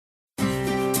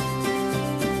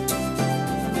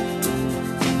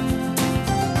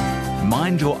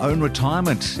Mind Your Own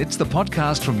Retirement. It's the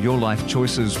podcast from Your Life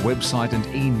Choices website and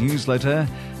e-newsletter.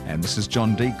 And this is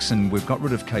John Deeks, and we've got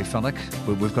rid of Kay Fallick,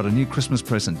 but we've got a new Christmas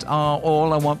present.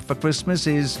 All I want for Christmas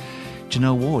is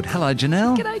Janelle Ward. Hello,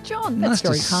 Janelle. G'day, John. Nice That's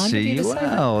very to kind see of you to say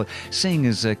that. Well, seeing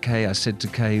as Kay, I said to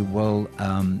Kay, well,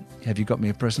 have you got me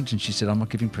a present? And she said, I'm not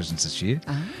giving presents this year.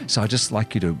 Oh. So I'd just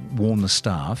like you to warn the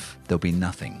staff there'll be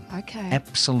nothing. Okay.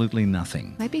 Absolutely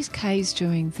nothing. Maybe Kay's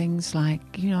doing things like,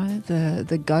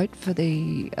 the goat for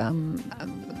the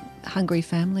hungry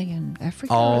family in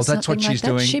Africa. Oh, or that's what something she's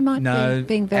like that. doing. She might be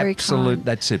being very kind.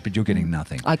 That's it, but you're getting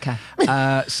nothing. Okay.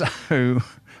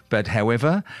 But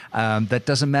however, that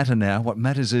doesn't matter now. What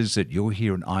matters is that you're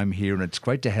here and I'm here, and it's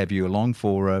great to have you along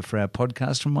for our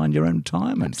podcast from Mind Your Own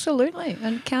Retirement. Absolutely.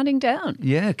 And counting down.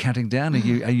 Yeah, counting down. Are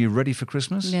you ready for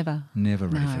Christmas? Never. Never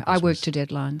ready for Christmas. I work to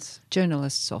deadlines.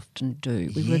 Journalists often do.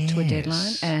 We work to a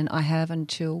deadline, and I have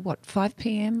until, 5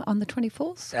 p.m. on the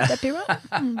 24th? Would that be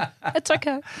right? It's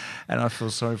okay. And I feel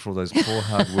sorry for all those poor,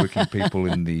 hard-working people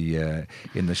in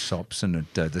the shops and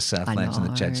at the Southlands and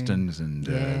the Chadstones and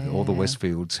all the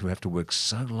Westfields who have to work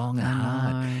so long and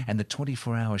hard, and the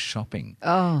 24-hour shopping.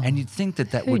 Oh, and you'd think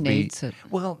that who would be needs it?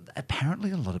 Well,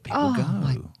 apparently a lot of people go. Oh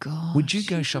my gosh. Would you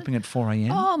go shopping at 4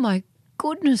 a.m.? Oh my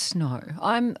goodness, no.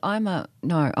 I'm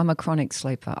a chronic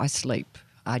sleeper. I sleep.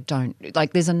 I don't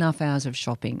there's enough hours of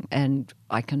shopping, and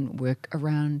I can work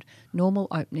around normal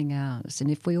opening hours.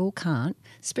 And if we all can't,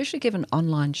 especially given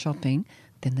online shopping,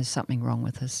 then there's something wrong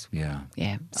with us. Yeah.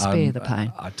 Yeah. Spare the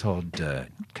pain. I told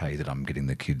Kay that I'm getting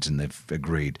the kids, and they've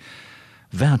agreed.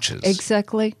 Vouchers.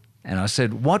 Exactly. And I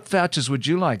said, what vouchers would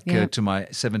you like to my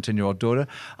 17-year-old daughter?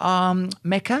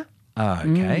 Mecca. Oh,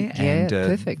 okay. Yeah,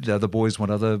 perfect. The other boys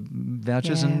want other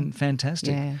vouchers, and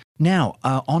fantastic. Yeah. Now,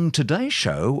 on today's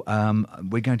show,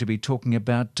 we're going to be talking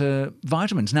about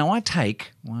vitamins. Now, I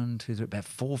take about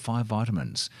 4 or 5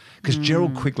 vitamins because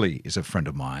Gerald Quigley is a friend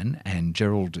of mine, and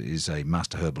Gerald is a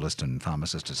master herbalist and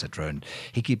pharmacist, etc., and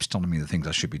he keeps telling me the things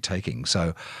I should be taking.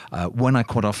 So when I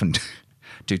quite often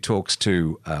do talks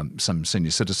to some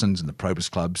senior citizens in the Probus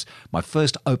clubs, my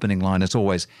first opening line is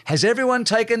always, has everyone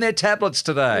taken their tablets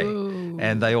today? Ooh.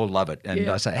 And they all love it. And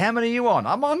I say, how many are you on?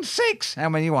 I'm on 6. How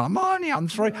many are you on? I'm only on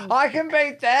 3. I can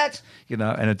beat that.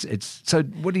 And it's so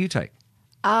what do you take?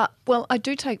 Well, I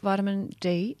do take vitamin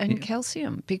D and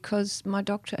calcium because my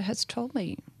doctor has told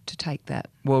me to take that.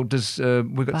 Well,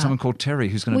 we've got someone called Terry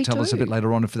who's going to tell us a bit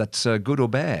later on if that's good or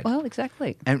bad. Well,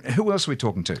 exactly. And who else are we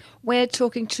talking to? We're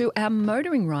talking to our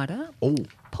motoring rider,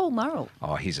 Paul Murrell.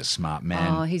 Oh, he's a smart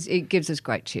man. He gives us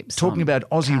great tips. Talking about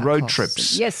Aussie road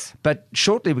trips. Yes. But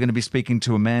shortly we're going to be speaking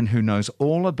to a man who knows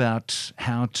all about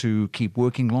how to keep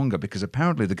working longer, because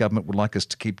apparently the government would like us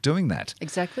to keep doing that.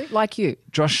 Exactly. Like you.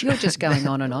 Josh. You're just going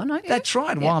on and on, aren't you? That's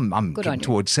right. Yeah. Well, I'm getting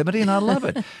towards 70 and I love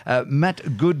it. Matt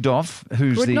Goodenough,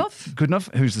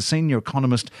 who's the senior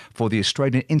economist for the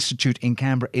Australian Institute in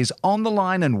Canberra, is on the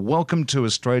line, and welcome to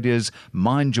Australia's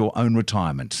Mind Your Own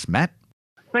Retirement. Matt?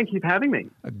 Thank you for having me.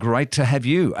 Great to have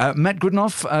you. Matt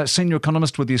Goodenough, senior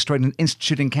economist with the Australian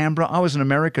Institute in Canberra. I was in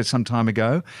America some time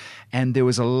ago, and there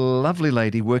was a lovely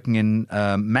lady working in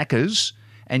Macca's,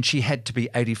 and she had to be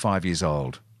 85 years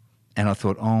old. And I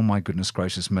thought, oh, my goodness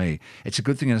gracious me. It's a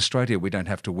good thing in Australia we don't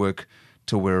have to work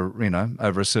till we're,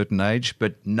 over a certain age.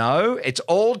 But no, it's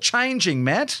all changing,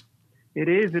 Matt. It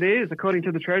is, according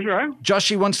to the Treasurer.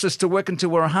 Joshy wants us to work until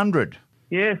we're 100.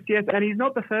 Yes, and he's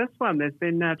not the first one. There's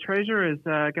been treasurers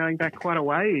going back quite a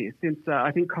way since, I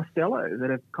think, Costello, that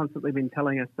have constantly been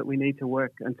telling us that we need to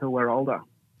work until we're older.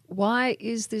 Why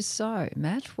is this so,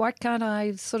 Matt? Why can't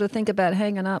I sort of think about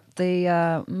hanging up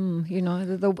the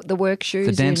work shoes?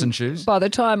 The dancing shoes? By the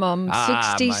time I'm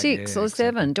 66 or 7,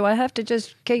 exactly. Do I have to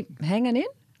just keep hanging in?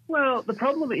 Well, the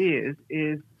problem is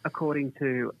according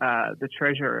to the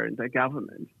Treasurer and the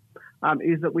government,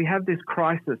 is that we have this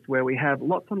crisis where we have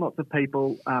lots and lots of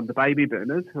people, the baby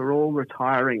boomers, who are all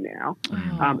retiring now,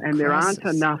 and there aren't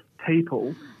enough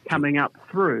people coming up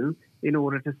through in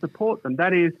order to support them.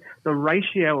 That is, the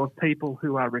ratio of people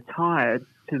who are retired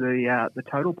to the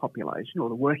total population, or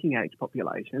the working age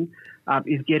population,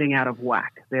 is getting out of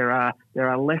whack. There are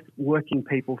less working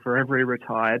people for every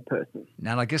retired person.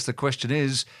 Now, I guess the question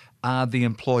is, are the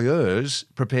employers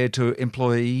prepared to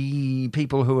employ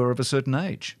people who are of a certain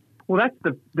age? Well,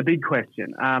 that's the big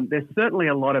question. There's certainly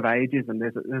a lot of ageism.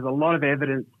 There's a lot of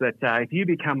evidence that if you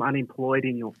become unemployed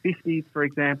in your 50s, for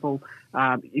example,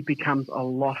 it becomes a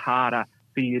lot harder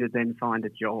for you to then find a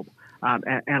job.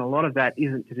 And a lot of that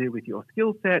isn't to do with your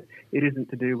skill set. It isn't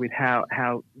to do with how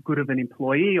good of an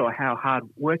employee or how hard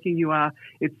working you are.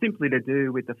 It's simply to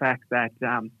do with the fact that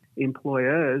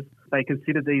employers, they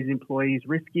consider these employees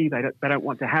risky, they don't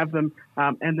want to have them,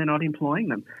 and they're not employing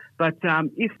them. But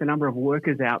if the number of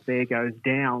workers out there goes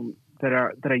down that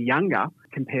are younger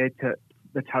compared to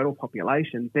the total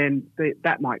population, then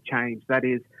that might change. That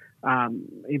is,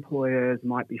 employers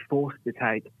might be forced to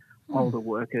take older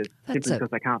workers simply because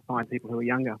they can't find people who are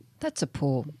younger. That's a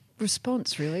poor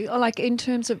response, really. Like, in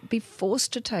terms of be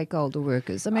forced to take older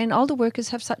workers. I mean, older workers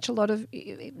have such a lot of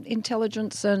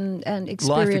intelligence and experience,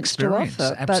 life experience to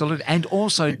offer. Absolutely. And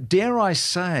also, dare I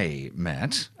say,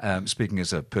 Matt, speaking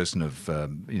as a person of,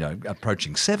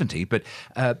 approaching 70, but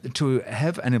to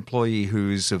have an employee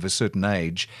who's of a certain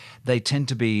age, they tend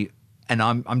to be, and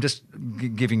I'm just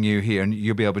giving you here, and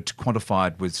you'll be able to quantify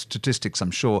it with statistics, I'm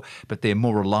sure, but they're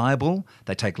more reliable,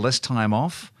 they take less time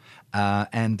off,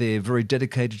 and they're very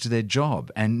dedicated to their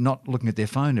job and not looking at their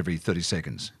phone every 30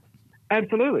 seconds.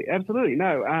 Absolutely.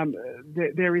 No,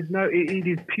 there is no. It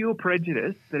is pure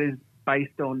prejudice that is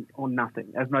based on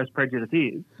nothing, as most prejudice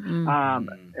is.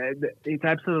 It's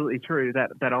absolutely true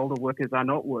that older workers are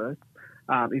not worse.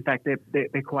 In fact,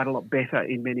 they're quite a lot better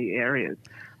in many areas.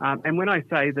 And when I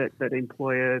say that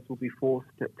employers will be forced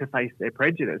to face their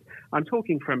prejudice, I'm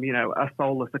talking from, a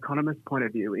soulless economist point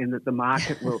of view, in that the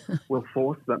market will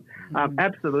force them.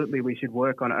 Absolutely, we should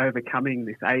work on overcoming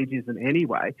this ageism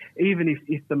anyway, even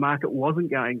if the market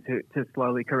wasn't going to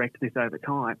slowly correct this over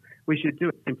time. We should do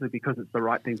it simply because it's the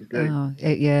right thing to do. Oh,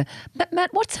 yeah. But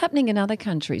Matt, what's happening in other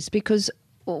countries? Because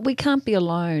we can't be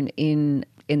alone in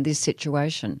this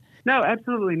situation. No,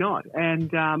 absolutely not.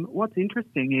 And what's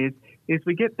interesting is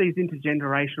we get these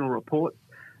intergenerational reports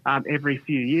every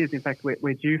few years. In fact,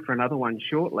 we're due for another one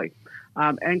shortly.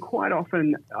 And quite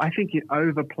often, I think it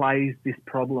overplays this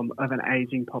problem of an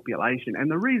ageing population. And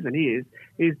the reason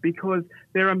is because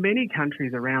there are many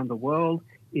countries around the world,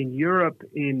 in Europe,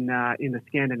 in the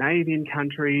Scandinavian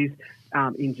countries,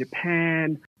 in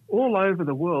Japan, all over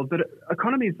the world,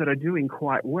 economies that are doing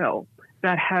quite well,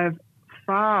 that have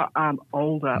far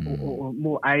older or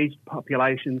more aged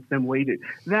populations than we do.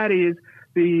 That is,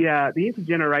 the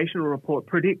intergenerational report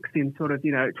predicts in sort of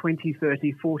 20,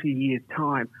 30, 40 years'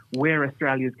 time where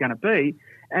Australia is going to be,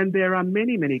 and there are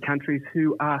many, many countries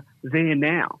who are there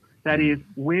now. That is,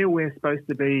 where we're supposed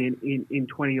to be in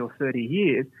 20 or 30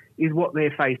 years is what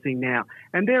they're facing now,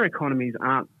 and their economies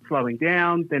aren't slowing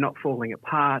down, they're not falling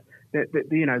apart.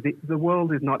 The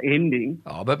world is not ending.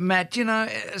 Oh, but Matt,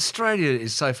 Australia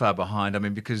is so far behind. I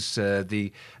mean, because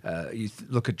you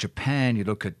look at Japan, you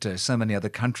look at so many other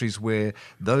countries where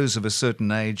those of a certain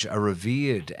age are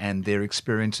revered and their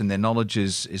experience and their knowledge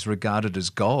is regarded as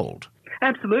gold.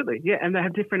 Absolutely, yeah, and they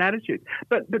have different attitudes.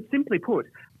 But simply put,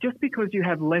 just because you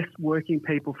have less working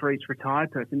people for each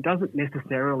retired person doesn't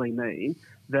necessarily mean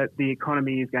that the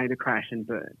economy is going to crash and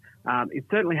burn. It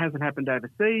certainly hasn't happened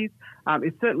overseas.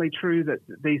 It's certainly true that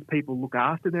these people look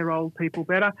after their old people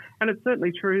better, and it's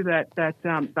certainly true that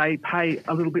they pay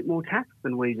a little bit more tax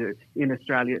than we do in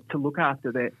Australia to look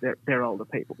after their older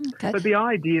people. Okay. But the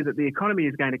idea that the economy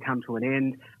is going to come to an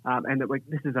end and that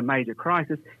this is a major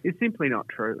crisis is simply not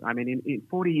true. I mean, in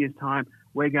 40 years' time,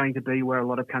 we're going to be where a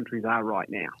lot of countries are right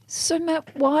now. So,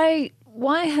 Matt, why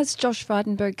has Josh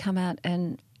Frydenberg come out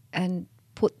and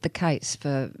put the case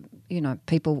for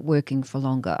people working for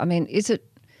longer? I mean, is it?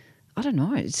 I don't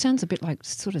know. It sounds a bit like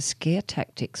sort of scare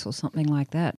tactics or something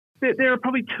like that. There are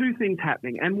probably two things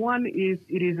happening, and one is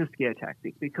it is a scare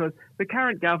tactic because the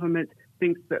current government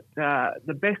thinks that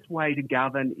the best way to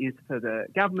govern is for the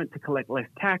government to collect less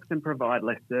tax and provide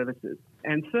less services.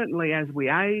 And certainly as we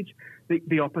age,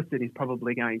 the opposite is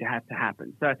probably going to have to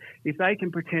happen. So if they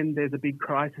can pretend there's a big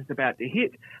crisis about to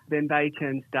hit, then they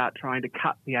can start trying to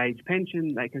cut the age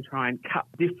pension, they can try and cut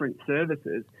different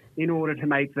services in order to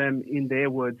make them, in their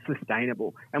words,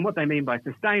 sustainable. And what they mean by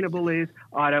sustainable is,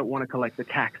 I don't want to collect the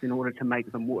tax in order to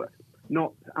make them work.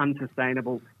 Not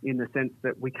unsustainable in the sense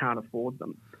that we can't afford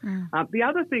them. The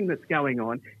other thing that's going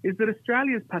on is that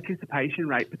Australia's participation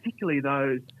rate, particularly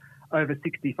those over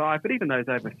 65, but even those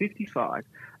over 55,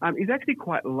 is actually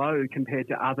quite low compared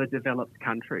to other developed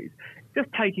countries. Just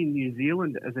taking New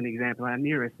Zealand as an example, our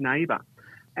nearest neighbour,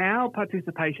 our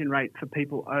participation rate for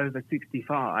people over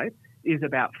 65 is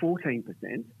about 14%.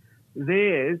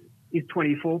 Theirs is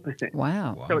 24%.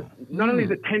 Wow. So not only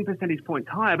is it 10 percentage points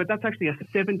higher, but that's actually a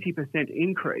 70%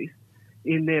 increase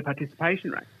in their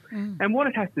participation rate. And what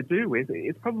it has to do with,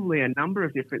 it's probably a number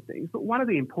of different things, but one of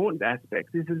the important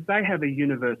aspects is they have a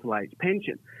universal age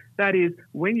pension. That is,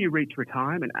 when you reach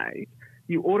retirement age,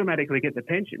 you automatically get the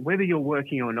pension, whether you're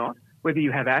working or not, whether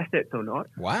you have assets or not,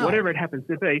 Wow. whatever it happens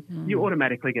to be, you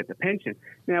automatically get the pension.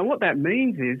 Now, what that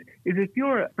means is if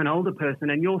you're an older person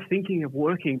and you're thinking of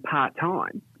working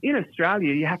part-time, in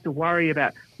Australia, you have to worry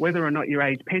about whether or not your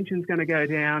age pension's going to go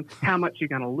down, how much you're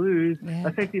going to lose. Yeah.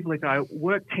 Effectively, if I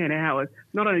work 10 hours,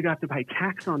 not only do I have to pay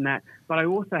tax on that, but I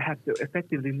also have to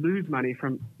effectively lose money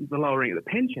from the lowering of the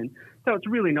pension. So it's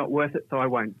really not worth it, so I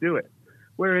won't do it.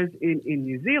 Whereas in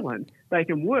New Zealand, they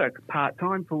can work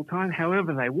part-time, full-time,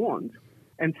 however they want,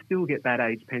 and still get that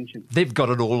age pension. They've got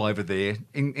it all over there,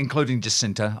 including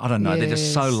Jacinta. I don't know. They're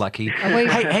just so Yes. lucky. Are we-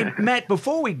 Hey, Matt,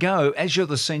 before we go, as you're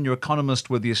the senior economist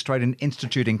with the Australian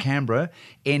Institute in Canberra,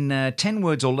 in 10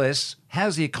 words or less,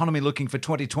 how's the economy looking for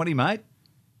 2020, mate?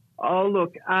 Oh,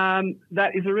 look,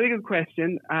 that is a really good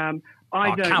question.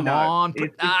 I don't come know. on. No,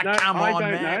 Come I on,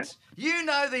 don't Matt. know. You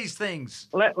know these things.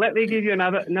 Let me give you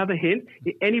another hint.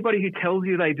 Anybody who tells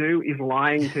you they do is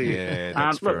lying to you. Yeah,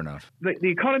 that's fair enough. The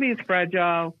economy is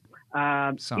fragile.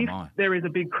 So If am I. there is a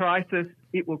big crisis,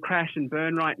 it will crash and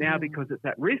burn right now because it's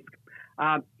at risk.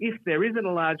 If there isn't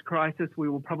a large crisis, we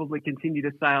will probably continue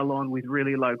to sail on with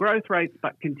really low growth rates,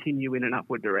 but continue in an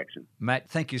upward direction. Matt,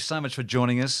 thank you so much for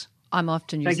joining us. I'm off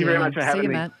to New Thank you Zealand. very much for having See you,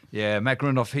 me. Matt. Yeah, Matt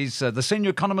Grundhoff, he's the senior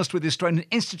economist with the Australian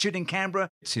Institute in Canberra.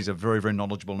 He's a very, very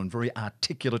knowledgeable and very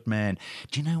articulate man.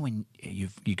 Do you know when you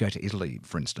go to Italy,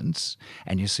 for instance,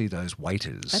 and you see those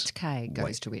waiters? That's Kay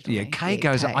goes to Italy. Yeah, Kay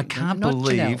goes. Kay, I can't not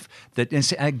believe Janelle. that.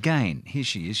 And again, here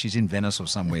she is. She's in Venice or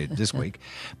somewhere this week.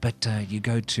 But you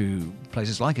go to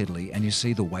places like Italy and you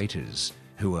see the waiters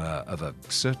who are of a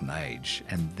certain age,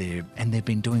 and they've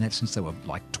been doing that since they were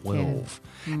like 12,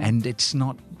 and it's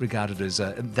not regarded as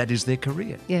that is their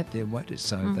career. Yeah. They're waiters,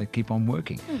 so they keep on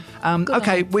working. Good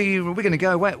Okay, on we're going to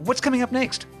go. Wait, what's coming up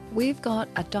next? We've got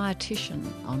a dietitian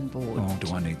on board. Oh,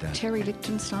 do I need that? Terry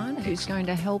Lichtenstein, who's going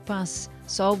to help us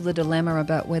solve the dilemma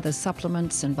about whether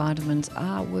supplements and vitamins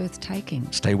are worth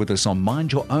taking. Stay with us on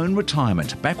Mind Your Own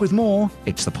Retirement. Back with more.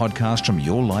 It's the podcast from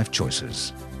Your Life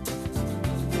Choices.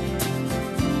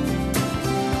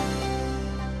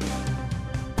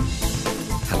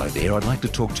 Hello there. I'd like to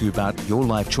talk to you about Your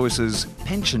Life Choices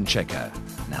Pension Checker.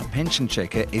 Now, Pension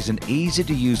Checker is an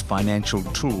easy-to-use financial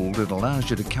tool that allows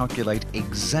you to calculate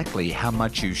exactly how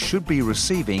much you should be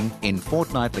receiving in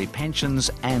fortnightly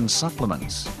pensions and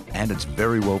supplements. And it's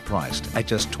very well priced at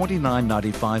just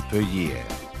 $29.95 per year.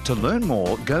 To learn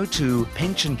more, go to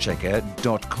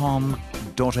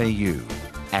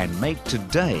pensionchecker.com.au and make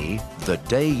today the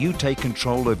day you take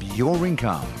control of your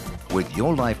income with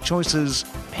Your Life Choices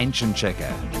Pension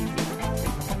Checker.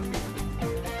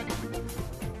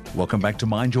 Welcome back to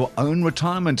Mind Your Own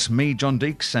Retirement. Me, John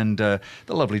Deeks, and the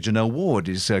lovely Janelle Ward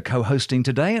is co-hosting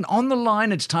today. And on the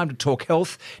line, it's time to talk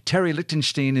health. Terry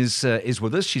Lichtenstein is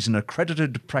with us. She's an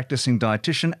accredited practicing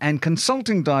dietitian and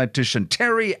consulting dietitian.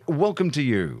 Terry, welcome to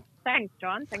you. Thanks,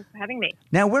 John. Thanks for having me.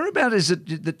 Now, whereabout is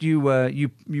it that you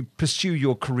pursue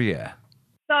your career?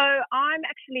 So I'm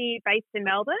actually based in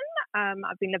Melbourne.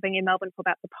 I've been living in Melbourne for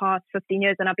about the past 15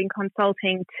 years, and I've been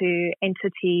consulting to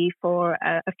Entity for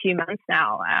a few months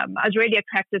now. I was really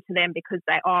attracted to them because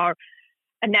they are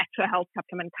a natural health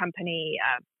supplement company,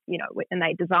 and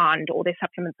all their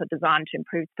supplements are designed to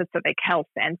improve specific health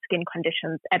and skin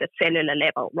conditions at a cellular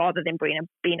level rather than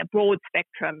being a broad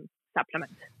spectrum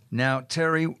supplement. Now,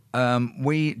 Terry,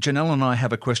 Janelle and I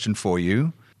have a question for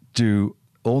you. Do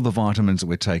all the vitamins that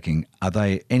we're taking, are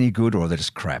they any good or are they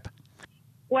just crap?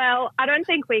 Well, I don't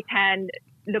think we can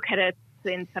look at it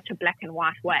in such a black and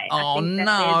white way. Oh, I think that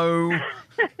no.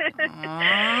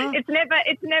 it's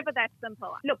never that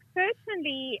simple. Look,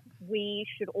 certainly we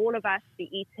should all of us be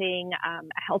eating a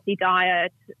healthy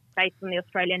diet based on the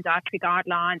Australian dietary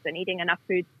guidelines and eating enough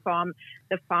foods from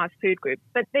the 5 food groups.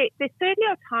 But there certainly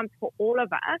are times for all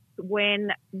of us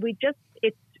when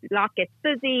it's life gets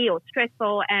busy or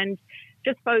stressful, and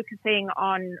just focusing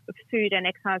on food and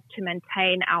exercise to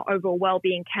maintain our overall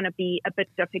well-being can be a bit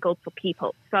difficult for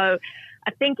people. So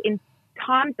I think in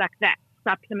times like that,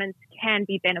 supplements can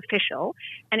be beneficial,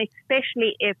 and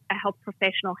especially if a health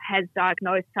professional has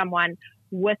diagnosed someone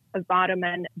with a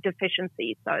vitamin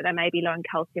deficiency. So they may be low in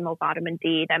calcium or vitamin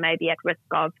D, they may be at risk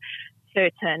of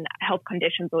certain health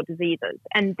conditions or diseases.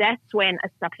 And that's when a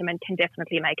supplement can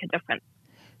definitely make a difference.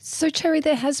 So, Terry,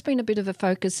 there has been a bit of a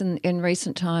focus in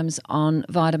recent times on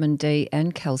vitamin D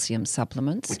and calcium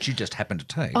supplements. Which you just happen to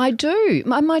take. I do.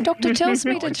 My doctor tells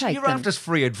me to take You're them. after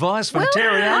free advice from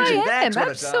Terry, aren't you? I am, That's what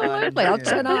it's absolutely.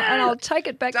 done. I'll take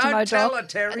it back to Don't my tell doctor. her,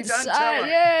 Terry, and don't say, tell her.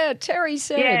 Yeah, Terry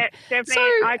said. Yeah, definitely.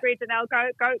 So- I agree, Janelle. Go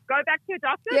back to your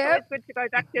doctor. Yeah. It's always good to go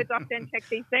back to your doctor and check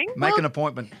these things. Make an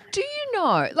appointment. Do you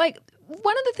know,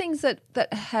 one of the things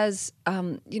that has,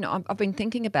 I've been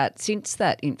thinking about since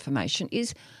that information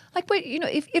is, like,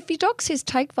 if your doc says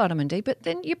take vitamin D, but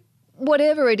then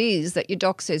whatever it is that your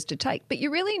doc says to take, but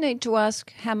you really need to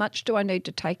ask, how much do I need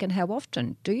to take and how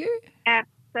often? Do you?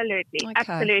 Absolutely. Okay,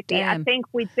 absolutely. damn. I think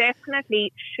we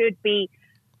definitely should be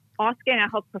asking our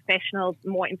health professionals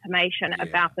more information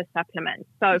about the supplement.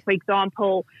 So, for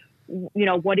example,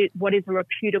 what is a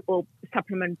reputable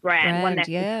supplement brand, one that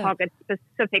can target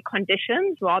specific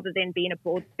conditions rather than being a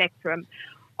broad spectrum?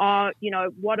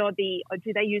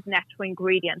 Do they use natural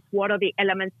ingredients? What are the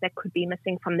elements that could be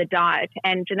missing from the diet?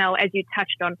 And Janelle, as you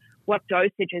touched on, what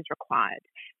dosage is required?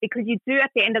 Because you do,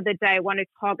 at the end of the day, want to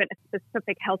target a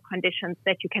specific health conditions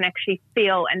that you can actually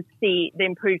feel and see the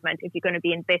improvement if you're going to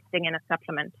be investing in a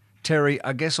supplement. Terry,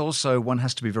 I guess also one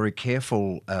has to be very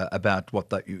careful about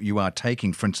what you are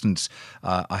taking. For instance,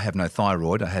 I have no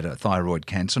thyroid. I had a thyroid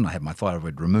cancer and I had my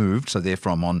thyroid removed, so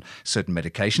therefore I'm on certain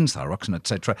medications, thyroxine,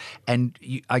 etc. And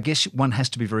I guess one has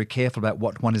to be very careful about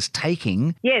what one is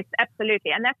taking. Yes,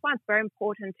 absolutely. And that's why it's very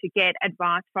important to get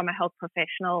advice from a health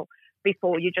professional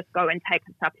before you just go and take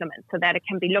a supplement, so that it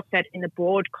can be looked at in the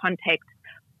broad context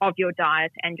of your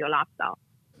diet and your lifestyle.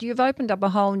 You've opened up a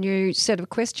whole new set of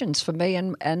questions for me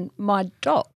and my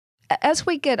doc. As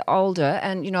we get older,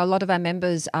 and, a lot of our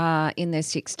members are in their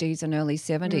 60s and early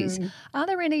 70s, are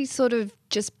there any sort of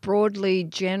just broadly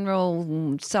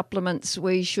general supplements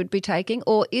we should be taking,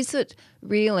 or is it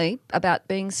really about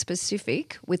being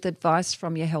specific with advice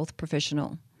from your health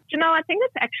professional? I think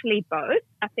it's actually both.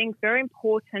 I think very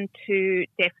important to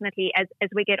definitely, as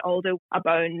we get older, our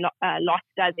bone loss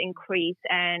does increase.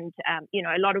 And,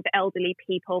 a lot of elderly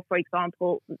people, for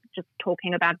example, just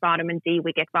talking about vitamin D,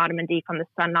 we get vitamin D from the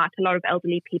sunlight. A lot of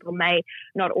elderly people may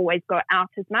not always go out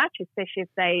as much, especially if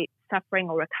they're suffering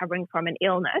or recovering from an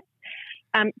illness.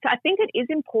 So I think it is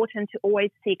important to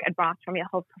always seek advice from your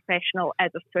health professional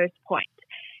as a first point.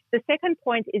 The second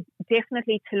point is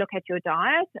definitely to look at your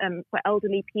diet. For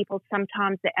elderly people,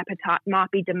 sometimes their appetite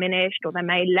might be diminished or they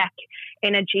may lack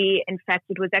energy. In fact,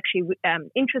 it was actually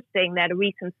interesting that a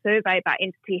recent survey by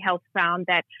Entity Health found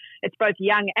that it's both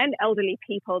young and elderly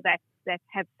people that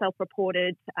have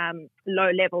self-reported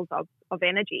low levels of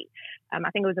energy.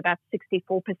 I think it was about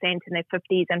 64% in their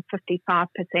 50s and 55%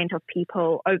 of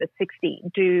people over 60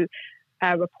 do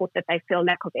report that they feel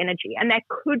lack of energy. And that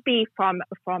could be from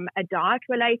a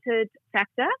diet-related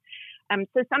factor.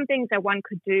 So some things that one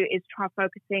could do is try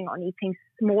focusing on eating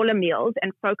smaller meals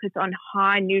and focus on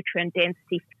high nutrient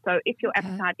density. So if your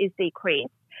appetite is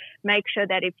decreased, make sure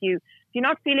that if you're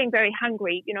not feeling very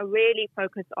hungry, really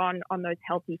focus on those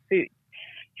healthy foods.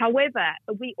 However,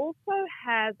 we also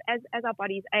have, as our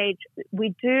bodies age,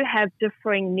 we do have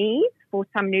differing needs for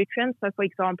some nutrients. So, for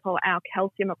example, our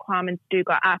calcium requirements do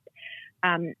go up.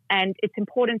 And it's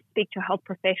important to speak to a health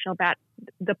professional about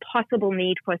the possible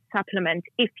need for a supplement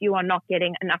if you are not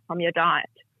getting enough from your diet.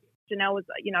 Janelle was,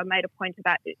 made a point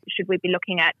about should we be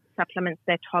looking at supplements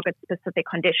that target specific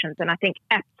conditions? And I think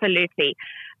absolutely.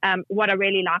 What I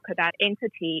really like about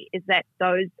Entity is that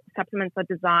those supplements are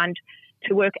designed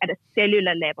to work at a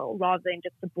cellular level rather than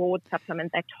just a broad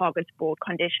supplement that targets broad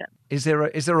conditions. Is there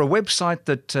a website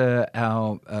that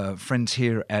our friends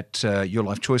here at Your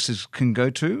Life Choices can go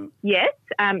to? Yes,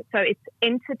 so it's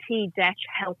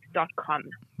entity-health.com.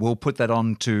 We'll put that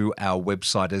onto our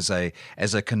website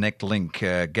as a connect link,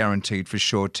 guaranteed for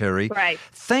sure, Terry. Great.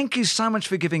 Thank you so much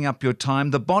for giving up your time.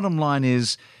 The bottom line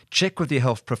is, check with your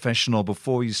health professional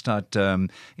before you start,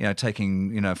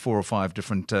 taking, 4 or 5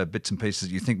 different bits and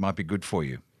pieces you think might be good for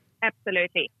you.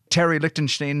 Absolutely. Terry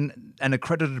Lichtenstein, an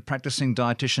accredited practicing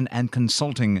dietitian and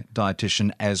consulting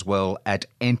dietitian as well at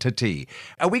Entity.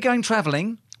 Are we going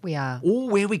travelling? We are. Oh,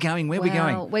 where are we going? Where are we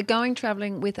going? We're going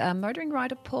travelling with our motoring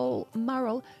rider, Paul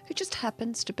Murrell, who just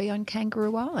happens to be on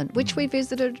Kangaroo Island, which we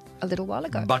visited a little while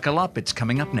ago. Buckle up. It's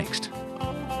coming up next.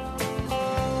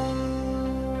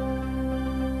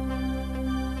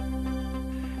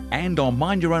 And on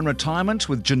Mind Your Own Retirement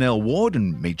with Janelle Ward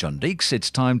and me, John Deeks, it's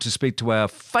time to speak to our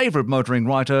favourite motoring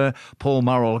writer, Paul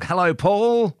Murrell. Hello,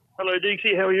 Paul. Hello,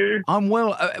 Deeksy. How are you? I'm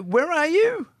well. Where are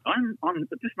you? I'm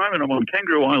at this moment, I'm on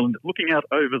Kangaroo Island, looking out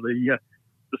over the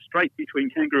strait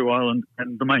between Kangaroo Island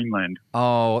and the mainland.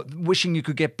 Oh, wishing you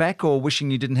could get back or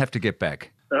wishing you didn't have to get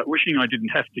back? Wishing I didn't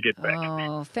have to get back.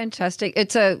 Oh, fantastic.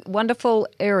 It's a wonderful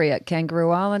area,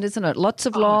 Kangaroo Island, isn't it? Lots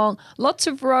of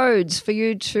roads for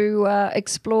you to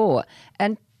explore.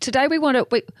 And today we want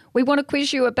to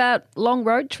quiz you about long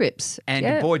road trips.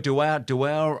 And boy, do our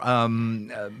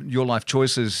Your Life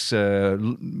Choices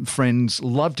friends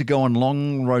love to go on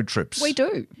long road trips. We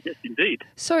do. Yes, indeed.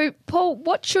 So, Paul,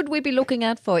 what should we be looking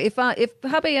out for if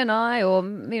hubby and I, or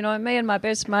me and my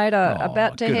best mate, are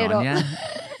about to head off?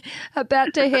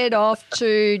 About to head off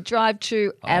to drive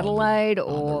to Adelaide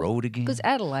on the road again. Because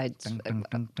Adelaide's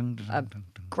a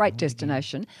great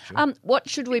destination. Sure. What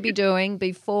should we be doing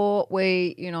before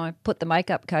we, put the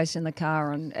makeup case in the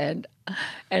car and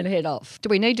head off? Do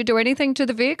we need to do anything to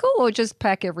the vehicle or just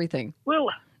pack everything? Well,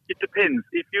 it depends.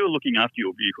 If you're looking after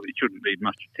your vehicle, it shouldn't need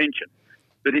much attention.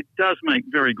 But it does make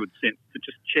very good sense to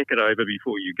just check it over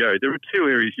before you go. There are two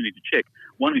areas you need to check.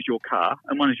 One is your car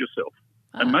and one is yourself.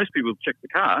 And most people check the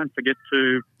car and forget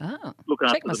to look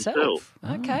after themselves.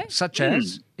 Okay. Such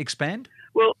as? Expand?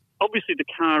 Well, obviously the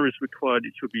car is required.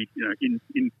 It should be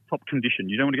in top condition.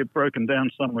 You don't want to get broken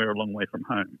down somewhere a long way from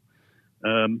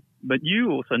home. But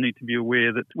you also need to be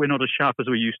aware that we're not as sharp as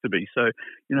we used to be. So,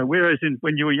 whereas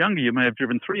when you were younger, you may have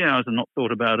driven 3 hours and not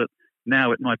thought about it.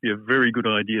 Now it might be a very good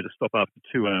idea to stop after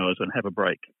 2 hours and have a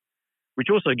break, which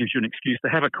also gives you an excuse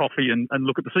to have a coffee and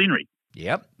look at the scenery.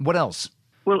 Yep. What else?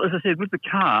 Well, as I said, with the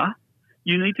car,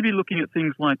 you need to be looking at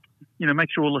things like,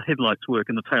 make sure all the headlights work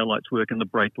and the taillights work and the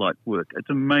brake lights work. It's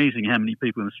amazing how many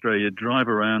people in Australia drive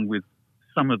around with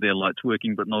some of their lights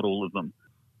working, but not all of them.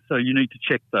 So you need to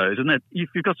check those. And that if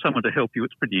you've got someone to help you,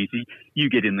 it's pretty easy. You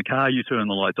get in the car, you turn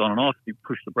the lights on and off, you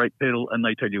push the brake pedal, and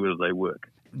they tell you whether they work.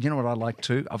 You know what I like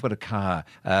too? I've got a car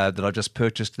that I just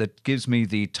purchased that gives me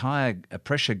the tyre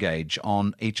pressure gauge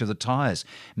on each of the tyres.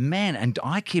 Man, and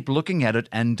I keep looking at it,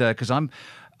 and because I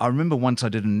remember once I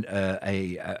did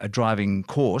a driving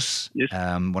course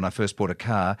when I first bought a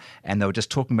car, and they were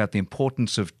just talking about the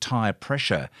importance of tyre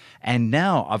pressure. And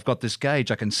now I've got this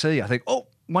gauge I can see. I think,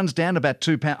 one's down about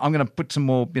 2 pounds. I'm going to put some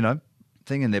more,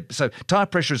 thing in there. So tyre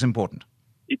pressure is important.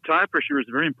 Tyre pressure is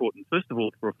very important, first of all,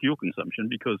 for fuel consumption,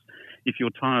 because if your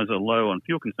tyres are low on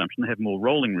fuel consumption, they have more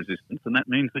rolling resistance, and that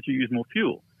means that you use more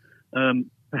fuel.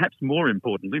 Perhaps more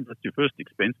importantly, that's your first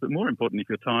expense, but more importantly, if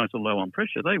your tyres are low on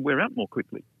pressure, they wear out more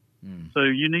quickly. So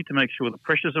you need to make sure the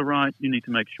pressures are right, you need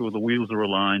to make sure the wheels are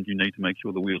aligned, you need to make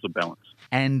sure the wheels are balanced.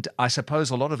 And I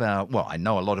suppose I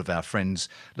know a lot of our friends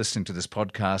listening to this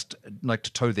podcast like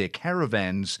to tow their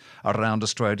caravans around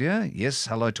Australia. Yes,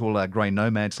 hello to all our grey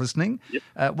nomads listening.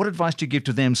 Yep. What advice do you give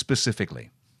to them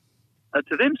specifically?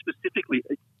 To them specifically,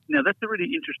 now that's a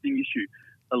really interesting issue.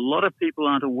 A lot of people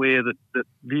aren't aware that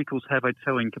vehicles have a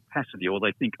towing capacity, or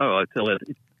they think,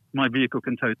 my vehicle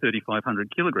can tow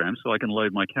 3,500 kilograms, so I can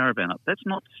load my caravan up. That's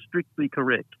not strictly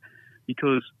correct,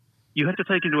 because you have to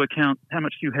take into account how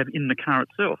much you have in the car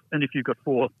itself. And if you've got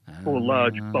four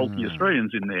large, bulky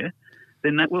Australians in there,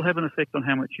 then that will have an effect on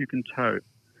how much you can tow.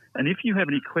 And if you have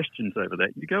any questions over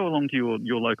that, you go along to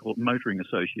your local motoring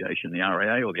association, the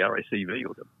RAA or the RACV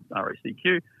or the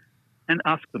RACQ, and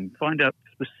ask them, find out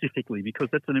specifically, because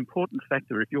that's an important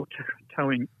factor. If you're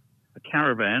towing a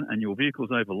caravan and your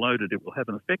vehicle's overloaded, it will have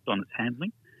an effect on its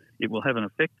handling. It will have an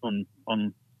effect on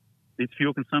its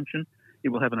fuel consumption. It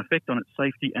will have an effect on its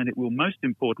safety, and it will most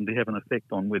importantly have an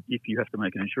effect on if you have to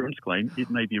make an insurance claim, it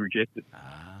may be rejected.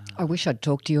 I wish I'd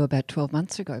talked to you about 12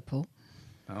 months ago, Paul.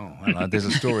 Oh, well, there's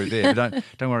a story there. But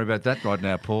don't worry about that right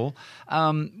now, Paul.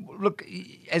 Look,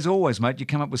 as always, mate, you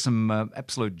come up with some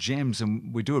absolute gems,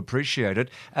 and we do appreciate it.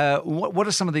 What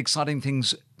are some of the exciting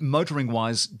things,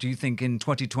 motoring-wise, do you think, in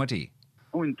 2020?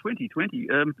 Oh, in 2020,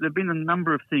 there have been a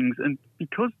number of things, and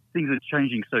because things are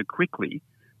changing so quickly,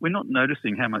 we're not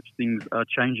noticing how much things are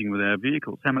changing with our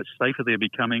vehicles, how much safer they're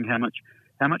becoming, how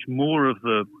much more of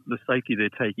the safety they're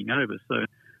taking over. So,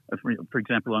 for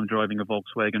example, I'm driving a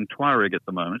Volkswagen Touareg at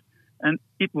the moment, and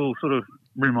it will sort of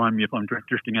remind me if I'm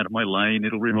drifting out of my lane.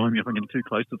 It'll remind me if I'm getting too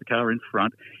close to the car in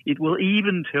front. It will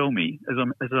even tell me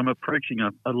as I'm approaching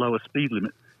a lower speed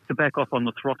limit to back off on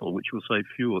the throttle, which will save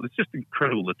fuel. It's just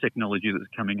incredible, the technology that's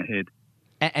coming ahead.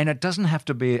 And it doesn't have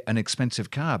to be an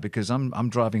expensive car, because I'm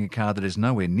driving a car that is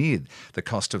nowhere near the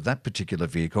cost of that particular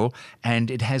vehicle, and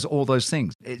it has all those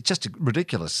things. It's just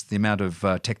ridiculous, the amount of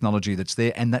technology that's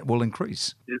there, and that will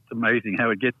increase. It's amazing how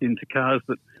it gets into cars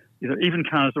that, even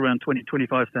cars around $20,000,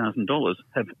 $25,000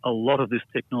 have a lot of this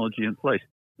technology in place.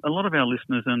 A lot of our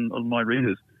listeners and my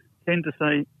readers tend to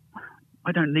say,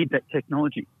 I don't need that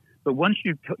technology. But once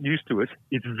you've got used to it,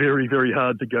 it's very, very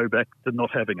hard to go back to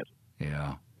not having it.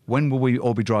 Yeah. When will we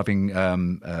all be driving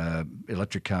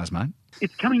electric cars, mate?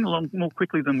 It's coming along more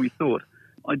quickly than we thought.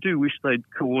 I do wish they'd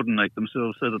coordinate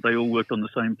themselves so that they all worked on the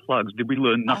same plugs. Did we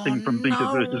learn nothing from Beta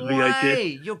versus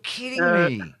VHS? You're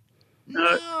kidding me.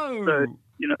 No. So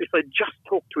if they just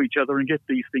talk to each other and get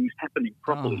these things happening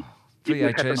properly, it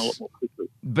would happen a lot more quickly.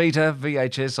 Beta,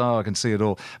 VHS, I can see it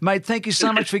all. Mate, thank you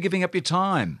so much for giving up your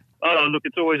time. Oh, look,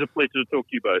 it's always a pleasure to talk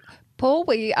to you both. Paul,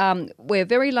 we're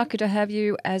very lucky to have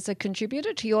you as a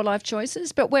contributor to Your Life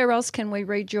Choices, but where else can we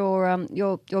read your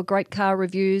great car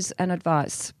reviews and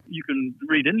advice? You can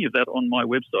read any of that on my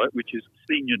website, which is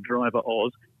Senior Driver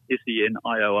Oz,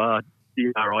 SENIORDRIVERAUS,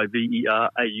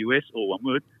 all one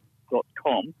word,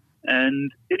 .com.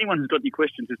 And anyone who's got any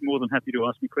questions is more than happy to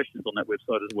ask me questions on that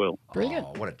website as well. Brilliant.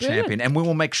 Oh, what a champion. And we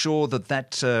will make sure that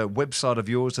website of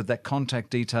yours, that contact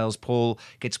details, Paul,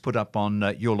 gets put up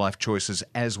on Your Life Choices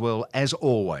as well, as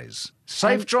always.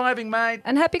 Safe driving, mate.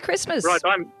 And happy Christmas. Right,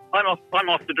 I'm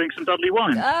off to drink some Dudley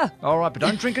wine. All right, but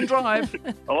don't drink and drive.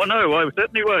 Oh, no, I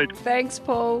certainly won't. Thanks,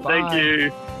 Paul. Thank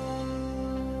you.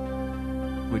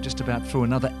 We're just about through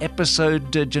another episode,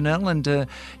 Janelle, and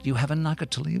you have a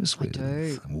nugget to leave us with. I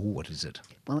do. Ooh, what is it?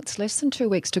 Well, it's less than 2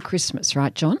 weeks to Christmas,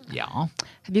 right, John? Yeah.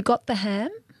 Have you got the ham?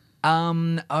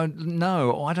 No,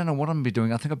 I don't know what I'm going to be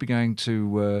doing. I think I'll be going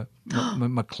to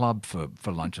my club for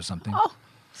lunch or something. Oh,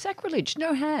 sacrilege,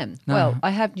 no ham. No. Well, I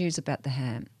have news about the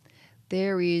ham.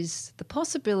 There is the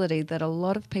possibility that a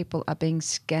lot of people are being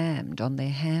scammed on their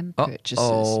ham purchases.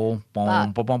 Oh,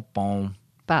 boom, boom, boom.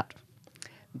 But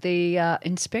the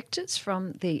inspectors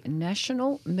from the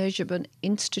National Measurement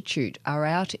Institute are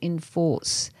out in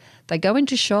force. They go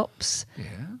into shops,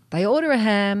 they order a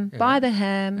ham, buy the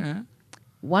ham. Yeah.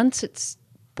 Once it's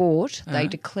bought, they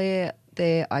declare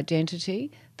their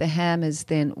identity. The ham is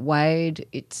then weighed.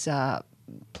 Its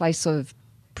place of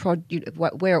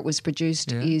where it was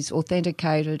produced is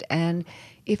authenticated, and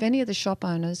if any of the shop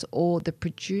owners or the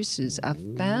producers are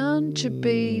found to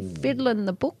be fiddling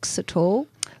the books at all,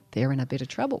 they're in a bit of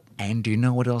trouble. And do you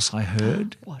know what else I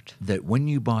heard? What? That when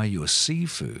you buy your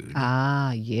seafood,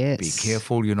 Yes. be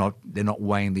careful they're not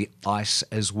weighing the ice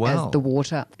as well. As the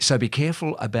water. So be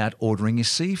careful about ordering your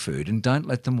seafood and don't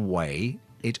let them weigh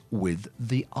it with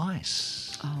the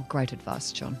ice. Oh, great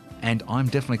advice, John. And I'm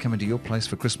definitely coming to your place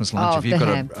for Christmas lunch. If you've the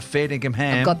got ham. a fair dinkum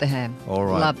ham. I've got the ham. All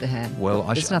right. Love the ham. Well,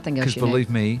 there's nothing else because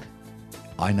believe me,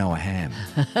 I know a ham.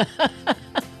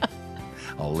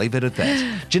 I'll leave it at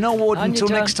that. Janelle Ward, On you, until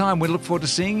John. next time, we look forward to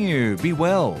seeing you. Be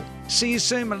well. See you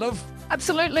soon, my love.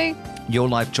 Absolutely. Your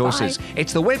Life Choices. Bye.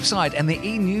 It's the website and the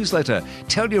e-newsletter.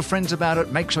 Tell your friends about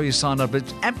it. Make sure you sign up.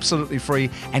 It's absolutely free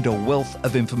and a wealth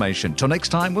of information. Till next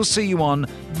time, we'll see you on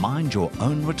Mind Your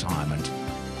Own Retirement.